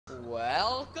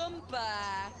Welcome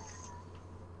back.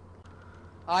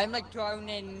 I'm like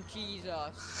drowning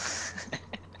Jesus.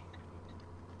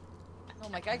 Oh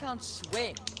my god, I can't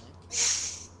swim.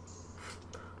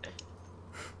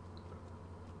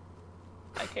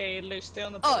 Okay, Lou, stay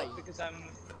on the boat because I'm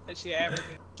actually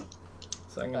everything.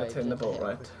 So I'm gonna turn the boat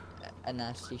right. A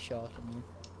nasty shot on you.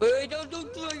 Wait, don't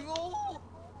drive off!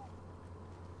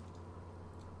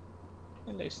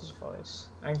 And Lou's voice.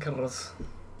 Anchors.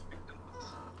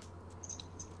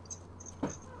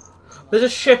 There's a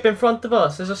ship in front of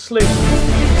us. There's a sloop. I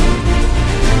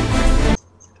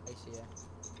see it.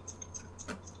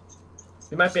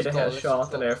 We might be able to hit a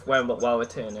shot on Earth while we're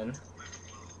turning.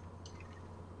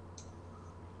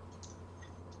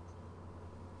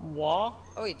 What?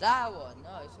 Oh wait, that one.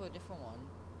 No, it's a different one.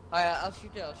 Alright, I'll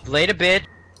shoot it. Later, bitch.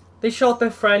 They shot their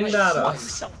friend at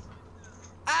us.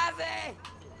 Abby!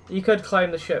 You could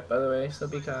climb the ship, by the way, so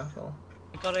be careful.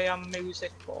 I got a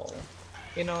music ball.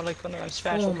 You know, like one of them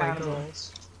special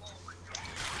cannonballs.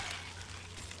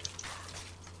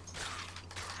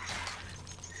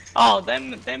 Oh,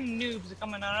 them noobs are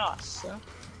coming at us. Huh?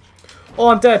 Oh,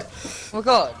 I'm dead. Oh my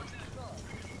god.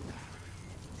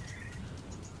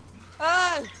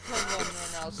 Ah! Come on,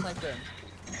 then I'll snipe him.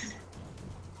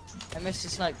 I missed the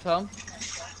snipe, Tom.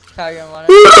 Carry on running.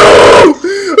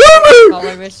 Oh,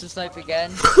 I missed the snipe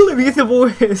again. Let me get the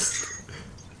voice.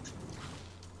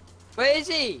 Where is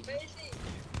he?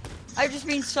 I've just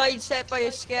been sidestepped by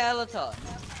a skeleton.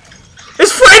 His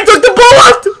friend took the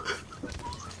bullet!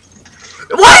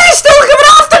 Why are you still coming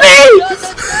after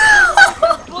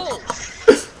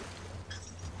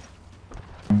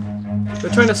me?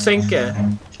 They're trying to sink it.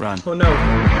 Run. Oh no.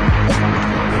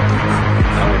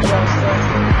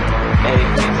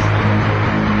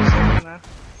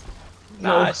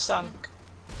 Nah, I sunk.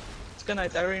 It's good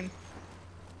night, Irene.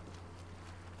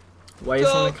 Why is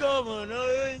Oh, it? come on,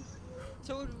 Owen.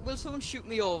 So, will someone shoot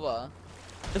me over?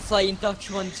 The Flying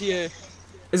Dutchman's here.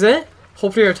 Is it?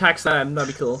 Hopefully your attack's them,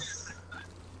 that'd be cool.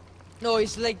 No,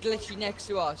 he's like literally next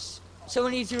to us.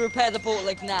 Someone needs to repair the boat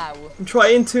like now. I'm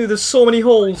trying to, there's so many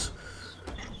holes.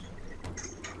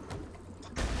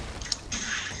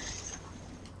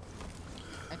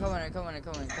 Come on.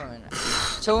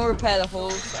 Someone repair the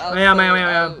holes. I'll I am.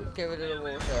 get rid of the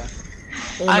water.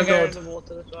 Oh my I go in god. the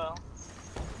water as well.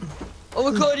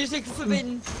 Oh my god, there's like a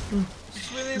forbidden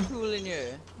swimming pool in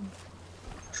here.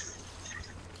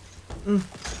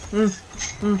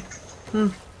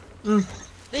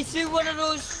 They threw one of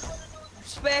those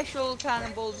special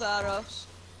cannonballs at us.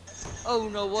 Oh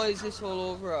no, why is this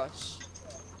all over us?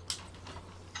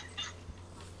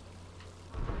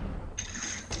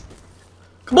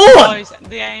 Come on! Oh, he's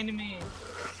the enemy.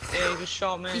 Yeah, he just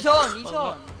shot me. He's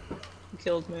on. He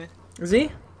killed me. Is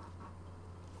he?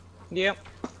 Yep.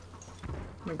 Oh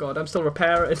my god, I'm still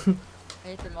repairing.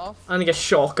 Hit him off. I'm gonna get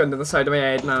shock under the side of my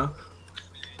head now.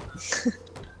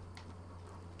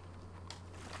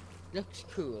 Looks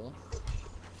cool.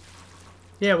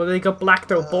 Yeah, well they got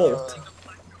blacked out bolt.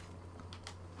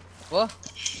 What?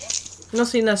 You not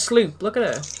seen that sloop? Look at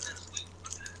it.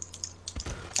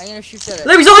 I'm gonna shoot at it.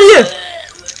 Look, he's on you!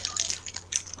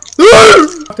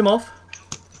 Knocked him off.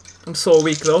 I'm so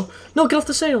weak though. No, get off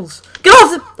the sails. Get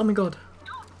off the. Oh my god.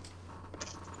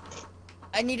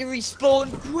 I need to respawn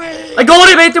quick! I got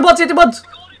him! Hit him once!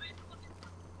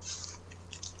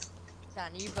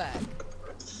 Dan, you back?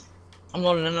 I'm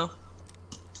not in enough.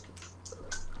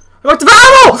 I'm out of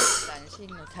ammo! Dan, it's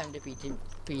taking no time to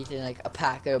beating like a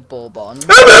pack of bourbon. Help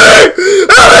me!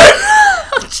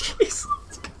 Oh, jeez.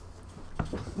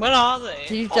 Where are they?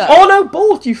 Did you die? Oh no,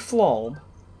 bolt, you flob.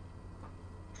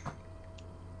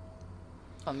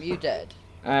 Tom, you dead?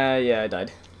 Yeah, I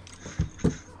died.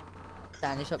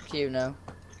 Dan, it's up to you now.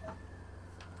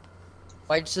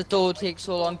 Why does the door take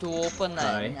so long to open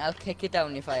then? Aye. I'll kick it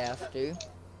down if I have to.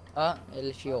 Oh, it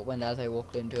literally opened as I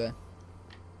walked into it.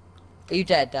 Are you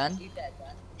dead, Dan?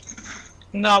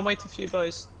 No, I'm waiting for you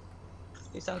boys.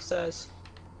 He's downstairs.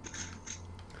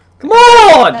 Come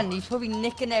on! Dan, he's probably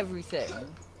nicking everything.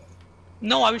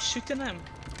 No, I was shooting him.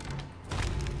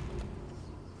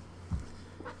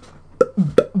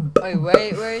 Wait,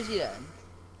 where is he then?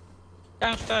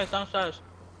 Downstairs.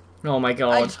 Oh my I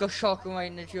god. just got shotgun right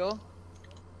in the jaw.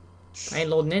 I ain't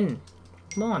loading in.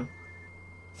 Come on.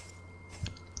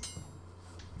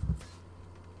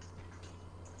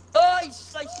 Oh, he's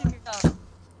slicing me down.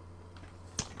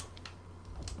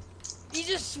 He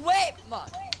just swept,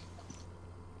 man.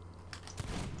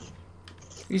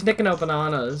 He's nicking out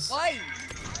bananas. Why?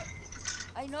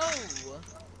 I know.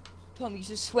 Tom, he's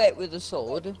just sweat with a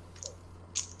sword.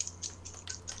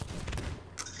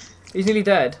 He's nearly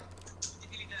dead.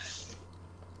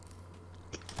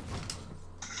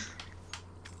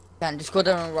 Dan, just go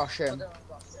down and rush him.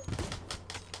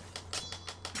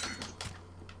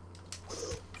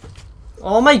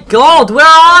 Oh my god, where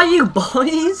are you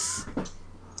boys?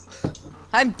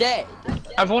 I'm dead.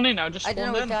 I've only now just I don't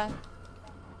spawned know in. what Dan.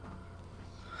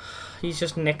 He's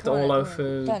just nicked Come on, all our come on.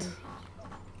 food. Dan,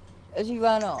 has he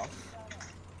run off?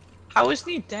 How isn't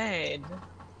he dead?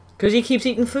 Because he keeps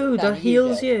eating food Dan, that you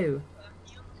heals dead. you.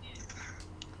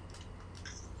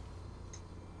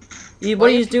 Why What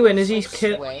are he's people doing is so he's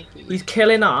sweaty?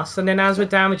 killing us, and then as we're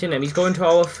damaging him, he's going to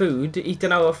our food,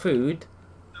 eating our food.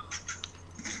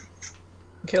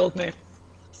 Killed me.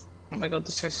 Oh my god,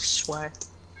 this guy's sweat.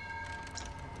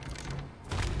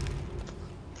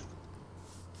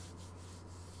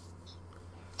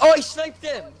 Oh, he sniped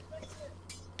him!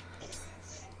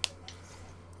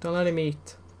 Don't let him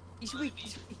eat. He's weak,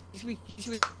 he's weak, he's weak, he's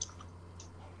weak.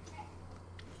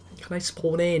 Can I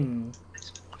spawn in?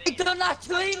 I done that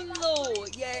to him though!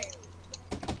 Yeah.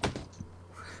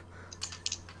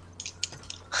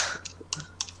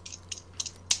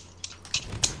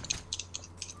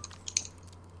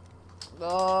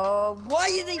 Oh, why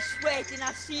are they sweating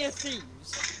at Sea of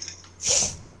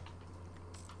Thieves?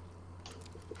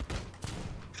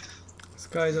 This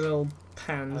guy's a little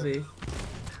pansy.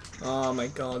 Oh my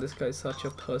god, this guy's such a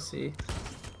pussy.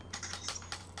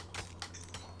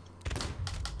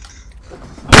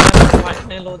 Why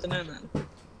am I loading in then?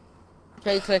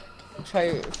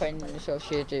 Try finding yourself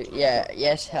here to, yeah,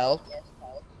 yes, help.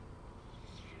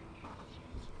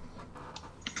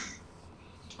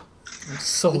 I'm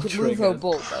so We could move our triggered.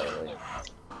 boat, by the way.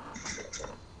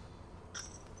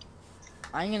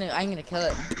 I'm gonna kill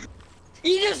him.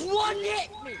 He just one hit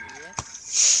me!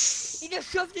 He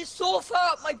just shoved his so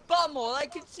far up my bumhole I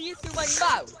could see it through my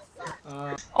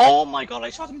mouth. Oh my god, I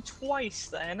shot him twice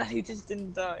then, and he just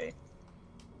didn't die.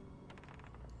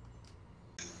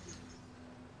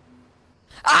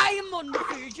 I am on the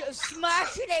verge of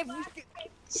smashing everything.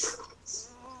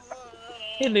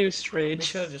 He lose We rage.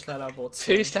 should have just let our boat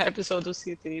sink. First episode of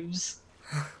Sea Thieves.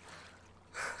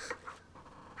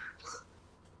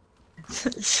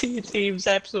 Sea Thieves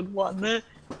episode 1,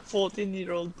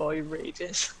 14-year-old boy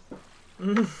rages.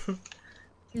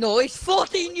 No, it's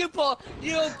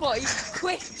 14-year-old boy,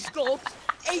 quick scopes,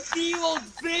 80-year-old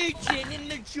virgin in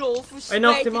the jaw for I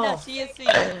knocked him sweating at off. Sea of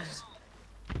Thieves.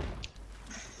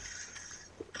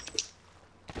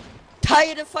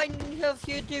 Tired of finding yourself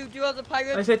here do other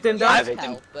pirates? I hit him Yes, down.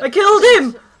 help, I but- killed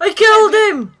him! I killed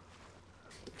him!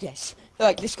 Yes.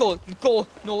 Alright, let's go. Go.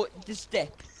 No, this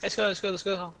step. Let's go, let's go, let's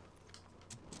go.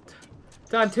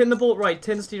 Dan, turn the boat right,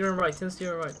 turn the steering right, turn the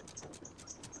steering right.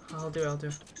 I'll do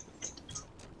it.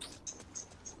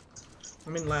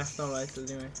 I'm in left, not right,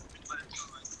 anyway.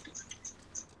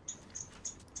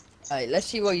 Alright, let's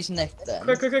see what he's nicked then.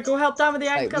 Quick, go help Dan with the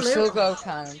Right, anchor, we still Luke. go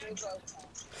cannon.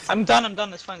 I'm done,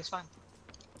 it's fine, it's fine.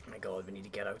 Oh my god, we need to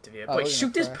get out of here. Oh, Wait, we're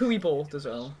shoot gonna this pooey bolt as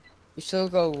well. We still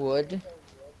go wood.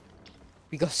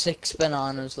 We got 6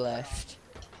 bananas left.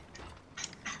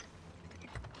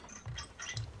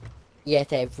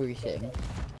 Yet everything.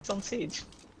 It's on siege.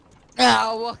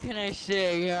 Ah, what can I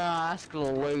say? Yeah, ask the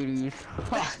ladies.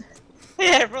 Yeah,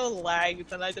 everyone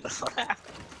lagged and I didn't laugh.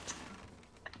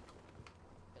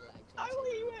 I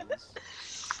leave it.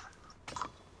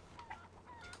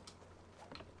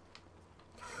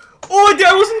 Oh,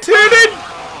 I wasn't turning!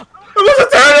 I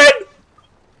wasn't turning!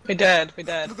 We dead, we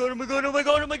dead. Oh my god, oh my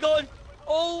god, oh my god, oh my god!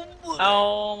 Oh my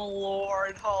Oh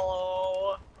Lord,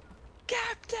 hello.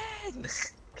 Captain!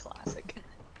 Classic.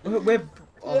 We're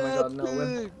oh my god, no,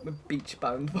 we're beach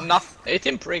bound. Nothing. It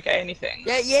didn't break anything.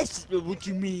 Yeah, yes, what do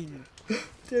you mean?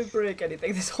 Didn't break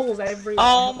anything. There's holes everywhere.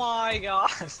 Oh my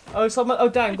god. Oh, someone. Oh,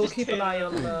 Dan, go Just keep an turn eye it.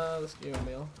 on the steering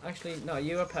wheel. Actually, no,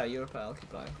 you repair. I'll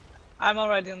keep an eye. I'm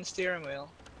already on the steering wheel.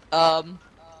 I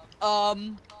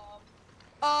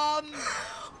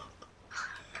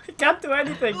can't do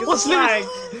anything. It's What's lag.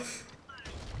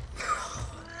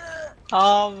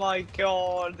 Oh my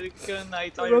god. Good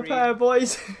night, Repair, Irene.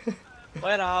 boys.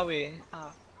 Where are we?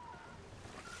 Ah.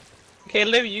 Okay,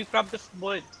 Lou, you grab the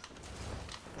wood.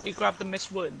 You grab the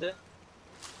mist wood.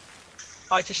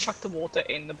 I just chucked the water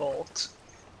in the boat.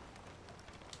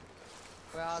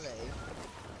 Where are they?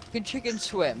 Can chicken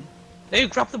swim? Now you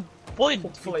grab the wood.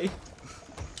 Hopefully.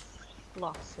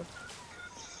 Blasted.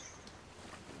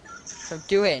 So I'm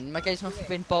doing. My guy's not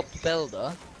been Bob the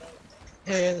Builder.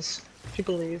 Yes, if you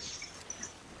believe.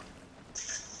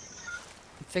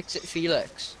 Fix it,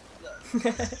 Felix.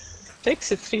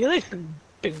 Fix it, Felix.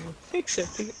 Fix it,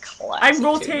 Felix. Classic. I'm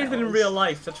rotating in emails. real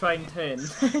life to try and turn.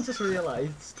 I just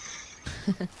realised.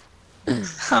 Oh no,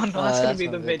 that's gonna that's be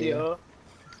not the a good video.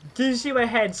 Did you see my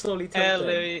head slowly tilting?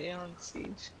 Hello, you're on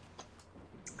siege.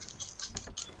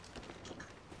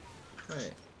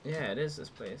 Right. Yeah, it is this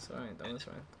place. Alright, that was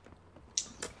right.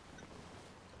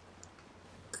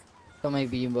 So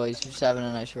maybe you boys just having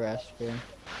a nice rest. Yeah.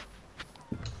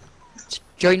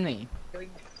 Join me.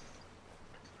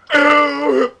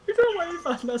 I don't know why you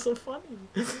find that so funny.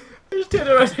 I just turned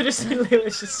around and just literally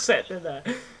just sitting there.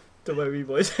 Don't worry,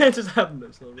 boys. Just having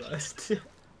this little rest.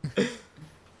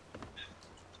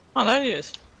 Oh, there he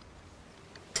is.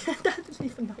 Dad didn't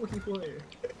even know you were.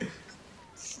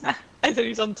 I thought he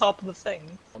was on top of the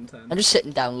thing. I'm just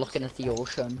sitting down looking at the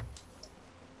ocean.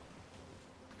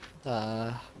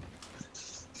 Ah!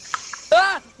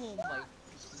 Oh my.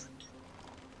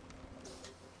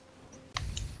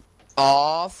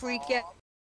 Oh, freak it.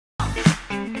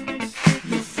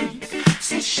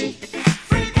 Says she.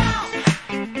 Freak out.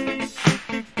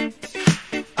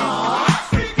 Aw,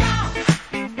 freak out.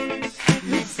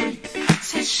 You freak.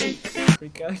 Says she.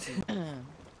 Freak out.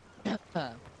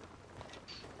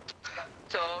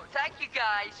 So, thank you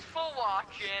guys for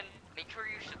watching. Make sure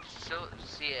you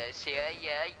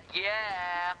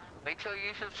yeah. Make sure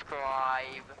you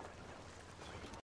subscribe.